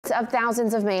of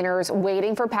thousands of Mainers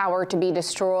waiting for power to be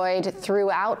destroyed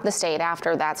throughout the state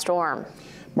after that storm.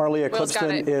 Marlia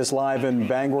Clipston is live in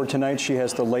Bangor tonight. She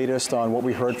has the latest on what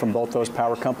we heard from both those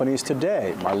power companies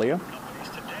today. Marlia?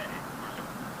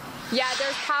 Yeah,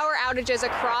 there's power outages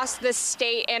across the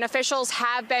state, and officials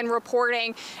have been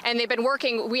reporting, and they've been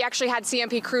working. We actually had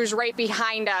CMP crews right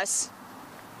behind us.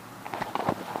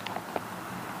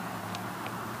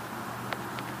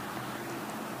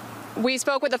 We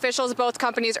spoke with officials of both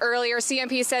companies earlier.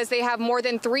 CMP says they have more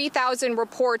than 3,000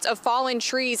 reports of fallen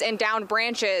trees and downed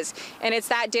branches. And it's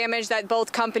that damage that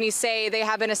both companies say they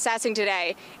have been assessing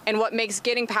today, and what makes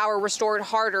getting power restored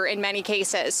harder in many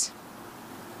cases.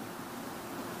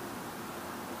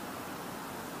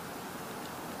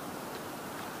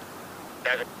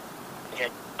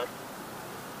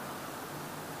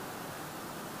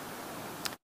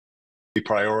 We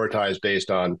prioritize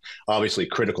based on obviously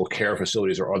critical care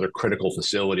facilities or other critical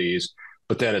facilities,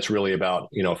 but then it's really about,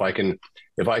 if I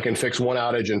can fix one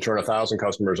outage and turn 1,000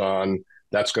 customers on,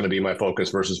 that's going to be my focus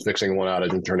versus fixing one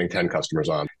outage and turning 10 customers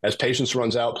on. As patience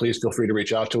runs out, please feel free to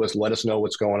reach out to us. Let us know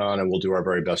what's going on, and we'll do our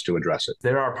very best to address it.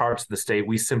 There are parts of the state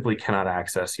we simply cannot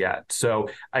access yet. So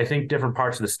I think different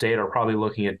parts of the state are probably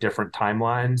looking at different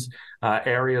timelines.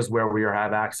 Areas where we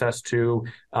have access to,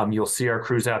 you'll see our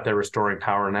crews out there restoring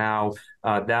power now.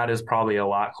 That is probably a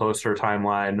lot closer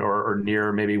timeline or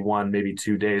near maybe 1, maybe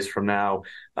 2 days from now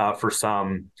for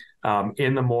some.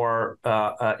 In the more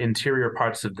interior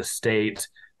parts of the state,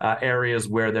 areas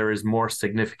where there is more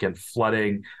significant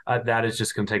flooding, that is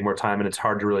just going to take more time, and it's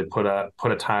hard to really put a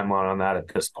timeline on that at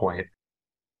this point.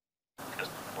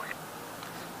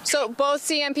 So both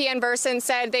CMP and Versant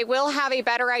said they will have a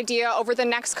better idea over the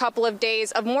next couple of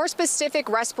days of more specific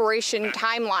restoration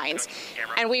timelines.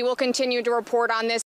 And we will continue to report on this